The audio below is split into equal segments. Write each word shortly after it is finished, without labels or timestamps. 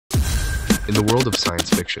In the world of science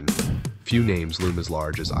fiction, few names loom as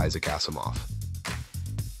large as Isaac Asimov.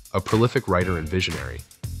 A prolific writer and visionary,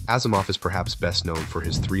 Asimov is perhaps best known for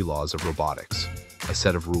his 3 laws of robotics, a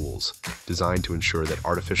set of rules designed to ensure that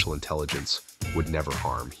artificial intelligence would never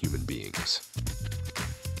harm human beings.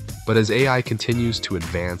 But as AI continues to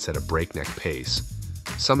advance at a breakneck pace,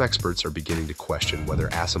 some experts are beginning to question whether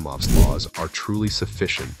Asimov's laws are truly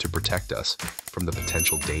sufficient to protect us from the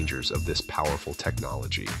potential dangers of this powerful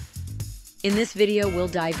technology. In this video, we'll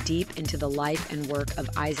dive deep into the life and work of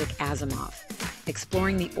Isaac Asimov,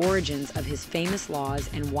 exploring the origins of his famous laws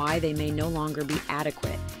and why they may no longer be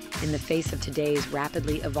adequate in the face of today's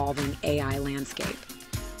rapidly evolving AI landscape.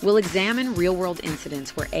 We'll examine real-world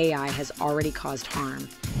incidents where AI has already caused harm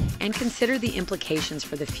and consider the implications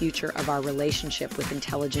for the future of our relationship with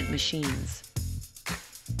intelligent machines.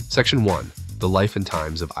 Section 1. The Life and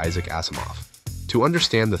Times of Isaac Asimov. To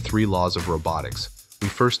understand the 3 laws of robotics, we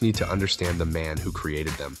first need to understand the man who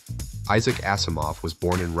created them. Isaac Asimov was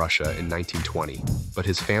born in Russia in 1920, but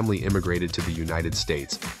his family immigrated to the United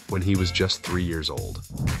States when he was just 3 years old.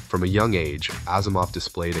 From a young age, Asimov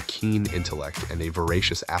displayed a keen intellect and a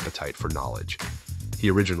voracious appetite for knowledge. He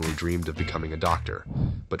originally dreamed of becoming a doctor,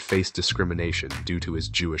 but faced discrimination due to his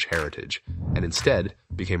Jewish heritage, and instead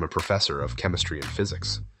became a professor of chemistry and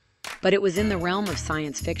physics. But it was in the realm of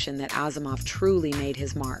science fiction that Asimov truly made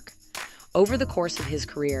his mark. Over the course of his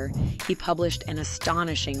career, he published an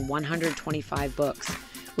astonishing 125 books,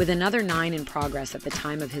 with another 9 in progress at the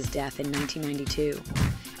time of his death in 1992.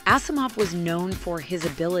 Asimov was known for his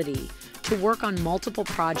ability to work on multiple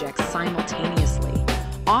projects simultaneously,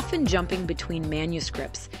 often jumping between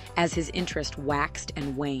manuscripts as his interest waxed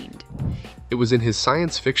and waned. It was in his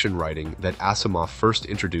science fiction writing that Asimov first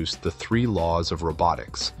introduced the 3 laws of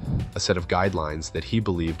robotics, a set of guidelines that he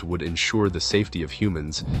believed would ensure the safety of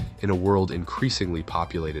humans in a world increasingly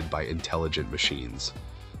populated by intelligent machines.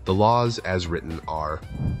 The laws, as written, are: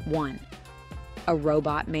 1. A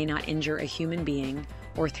robot may not injure a human being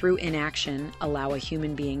or through inaction allow a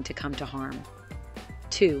human being to come to harm.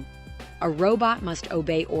 2. A robot must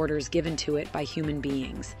obey orders given to it by human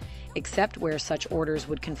beings, except where such orders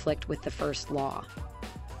would conflict with the first law.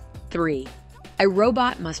 3. A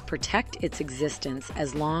robot must protect its existence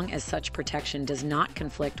as long as such protection does not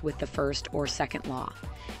conflict with the first or second law.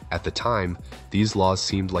 At the time, these laws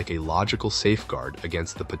seemed like a logical safeguard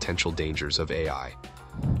against the potential dangers of AI.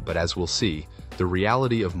 But as we'll see, the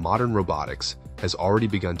reality of modern robotics has already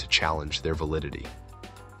begun to challenge their validity.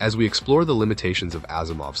 As we explore the limitations of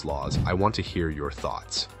Asimov's laws, I want to hear your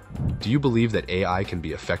thoughts. Do you believe that AI can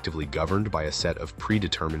be effectively governed by a set of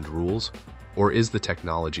predetermined rules? Or is the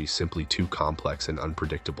technology simply too complex and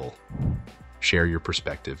unpredictable? Share your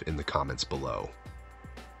perspective in the comments below.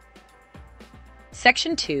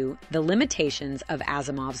 Section 2. The limitations of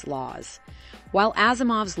Asimov's laws. While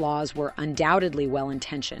Asimov's laws were undoubtedly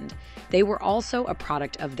well-intentioned, they were also a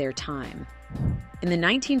product of their time. In the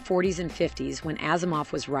 1940s and 50s, when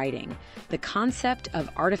Asimov was writing, the concept of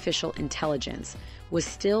artificial intelligence was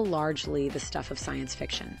still largely the stuff of science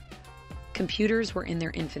fiction. Computers were in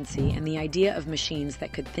their infancy, and the idea of machines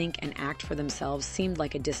that could think and act for themselves seemed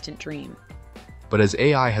like a distant dream. But as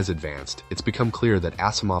AI has advanced, it's become clear that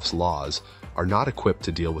Asimov's laws are not equipped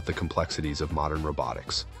to deal with the complexities of modern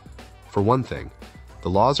robotics. For one thing, the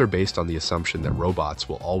laws are based on the assumption that robots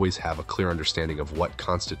will always have a clear understanding of what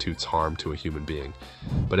constitutes harm to a human being.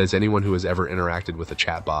 But as anyone who has ever interacted with a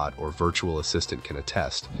chatbot or virtual assistant can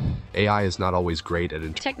attest, AI is not always great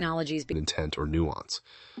at Technologies intent or nuance.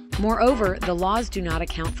 Moreover, the laws do not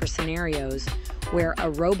account for scenarios where a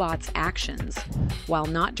robot's actions, while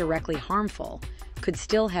not directly harmful, could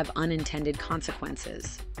still have unintended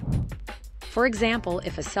consequences. For example,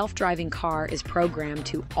 if a self-driving car is programmed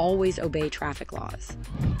to always obey traffic laws,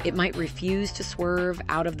 it might refuse to swerve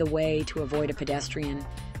out of the way to avoid a pedestrian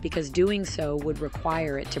because doing so would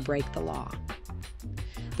require it to break the law.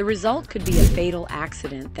 The result could be a fatal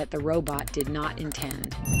accident that the robot did not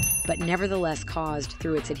intend, but nevertheless caused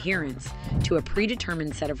through its adherence to a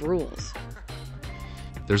predetermined set of rules.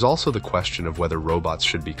 There's also the question of whether robots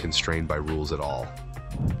should be constrained by rules at all.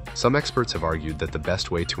 Some experts have argued that the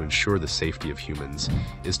best way to ensure the safety of humans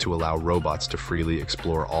is to allow robots to freely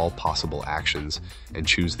explore all possible actions and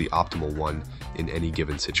choose the optimal one in any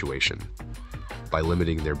given situation. By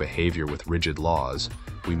limiting their behavior with rigid laws,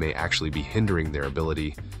 we may actually be hindering their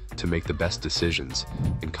ability to make the best decisions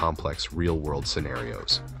in complex real-world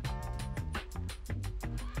scenarios.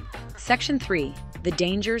 Section 3. The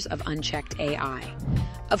Dangers of Unchecked AI.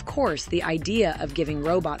 Of course, the idea of giving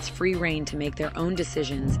robots free rein to make their own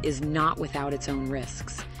decisions is not without its own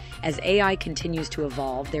risks. As AI continues to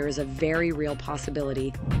evolve, there is a very real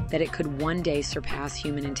possibility that it could one day surpass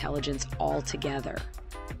human intelligence altogether.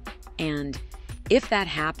 And if that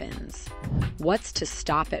happens, what's to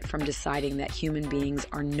stop it from deciding that human beings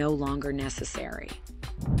are no longer necessary?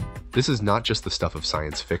 This is not just the stuff of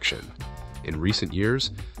science fiction. In recent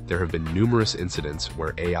years, there have been numerous incidents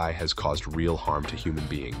where AI has caused real harm to human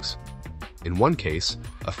beings. In one case,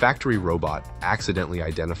 a factory robot accidentally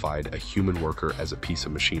identified a human worker as a piece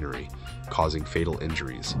of machinery, causing fatal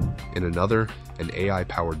injuries. In another, an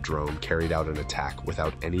AI-powered drone carried out an attack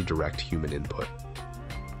without any direct human input.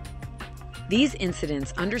 These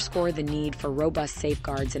incidents underscore the need for robust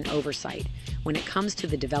safeguards and oversight when it comes to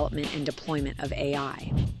the development and deployment of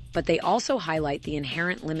AI. But they also highlight the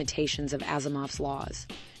inherent limitations of Asimov's laws.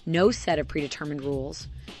 No set of predetermined rules,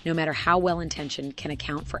 no matter how well-intentioned, can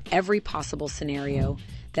account for every possible scenario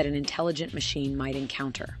that an intelligent machine might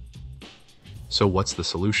encounter. So what's the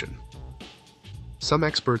solution? Some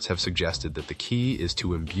experts have suggested that the key is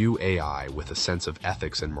to imbue AI with a sense of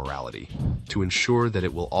ethics and morality, to ensure that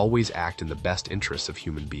it will always act in the best interests of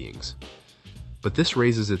human beings. But this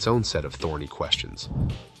raises its own set of thorny questions.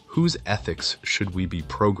 Whose ethics should we be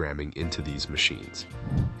programming into these machines?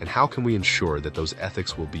 And how can we ensure that those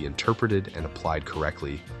ethics will be interpreted and applied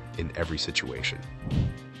correctly in every situation?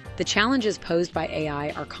 The challenges posed by AI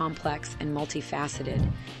are complex and multifaceted,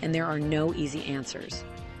 and there are no easy answers.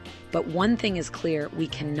 But one thing is clear: we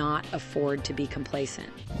cannot afford to be complacent.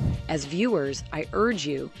 As viewers, I urge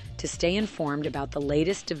you to stay informed about the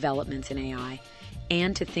latest developments in AI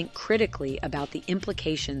and to think critically about the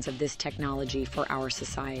implications of this technology for our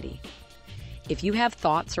society. If you have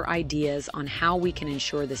thoughts or ideas on how we can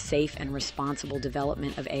ensure the safe and responsible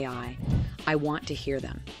development of AI, I want to hear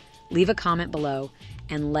them. Leave a comment below,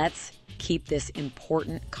 and let's keep this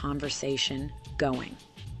important conversation going.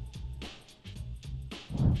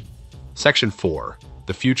 Section 4.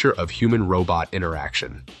 The future of human-robot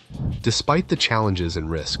interaction. Despite the challenges and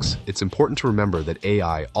risks, it's important to remember that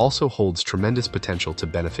AI also holds tremendous potential to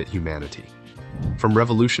benefit humanity. From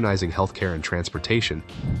revolutionizing healthcare and transportation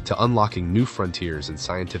to unlocking new frontiers in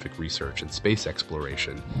scientific research and space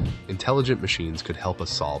exploration, intelligent machines could help us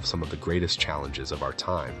solve some of the greatest challenges of our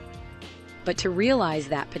time. But to realize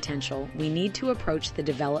that potential, we need to approach the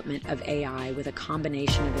development of AI with a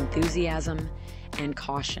combination of enthusiasm and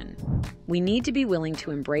caution. We need to be willing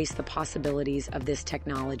to embrace the possibilities of this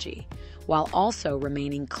technology, while also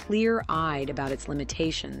remaining clear-eyed about its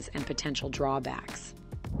limitations and potential drawbacks.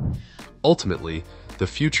 Ultimately, the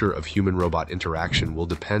future of human-robot interaction will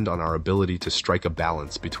depend on our ability to strike a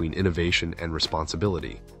balance between innovation and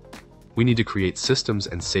responsibility. We need to create systems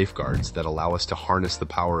and safeguards that allow us to harness the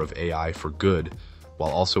power of AI for good,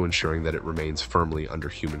 while also ensuring that it remains firmly under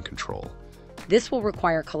human control. This will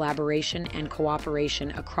require collaboration and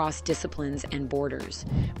cooperation across disciplines and borders,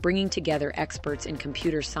 bringing together experts in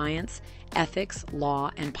computer science, ethics,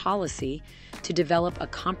 law, and policy to develop a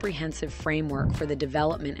comprehensive framework for the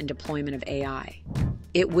development and deployment of AI.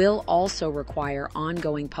 It will also require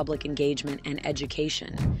ongoing public engagement and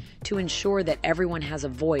education to ensure that everyone has a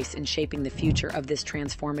voice in shaping the future of this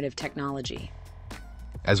transformative technology.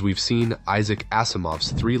 As we've seen, Isaac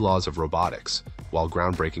Asimov's 3 laws of robotics, while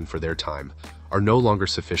groundbreaking for their time, are no longer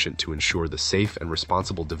sufficient to ensure the safe and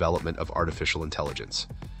responsible development of artificial intelligence.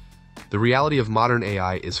 The reality of modern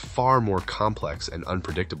AI is far more complex and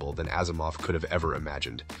unpredictable than Asimov could have ever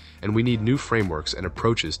imagined, and we need new frameworks and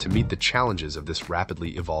approaches to meet the challenges of this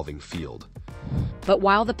rapidly evolving field. But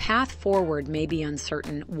while the path forward may be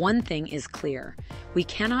uncertain, one thing is clear: we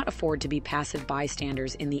cannot afford to be passive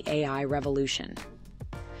bystanders in the AI revolution.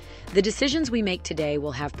 The decisions we make today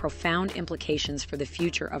will have profound implications for the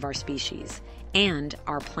future of our species and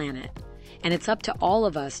our planet. And it's up to all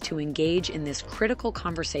of us to engage in this critical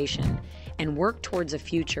conversation and work towards a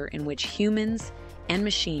future in which humans and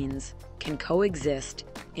machines can coexist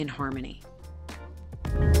in harmony.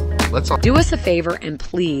 Do us a favor and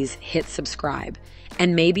please hit subscribe,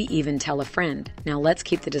 and maybe even tell a friend. Now let's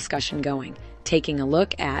keep the discussion going, taking a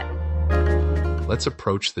look at... Let's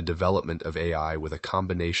approach the development of AI with a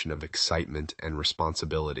combination of excitement and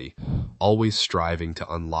responsibility, always striving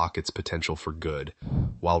to unlock its potential for good,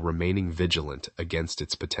 while remaining vigilant against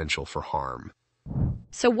its potential for harm.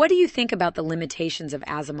 So what do you think about the limitations of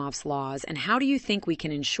Asimov's laws, and how do you think we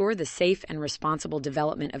can ensure the safe and responsible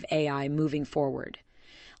development of AI moving forward?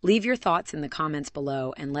 Leave your thoughts in the comments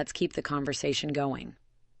below, and let's keep the conversation going.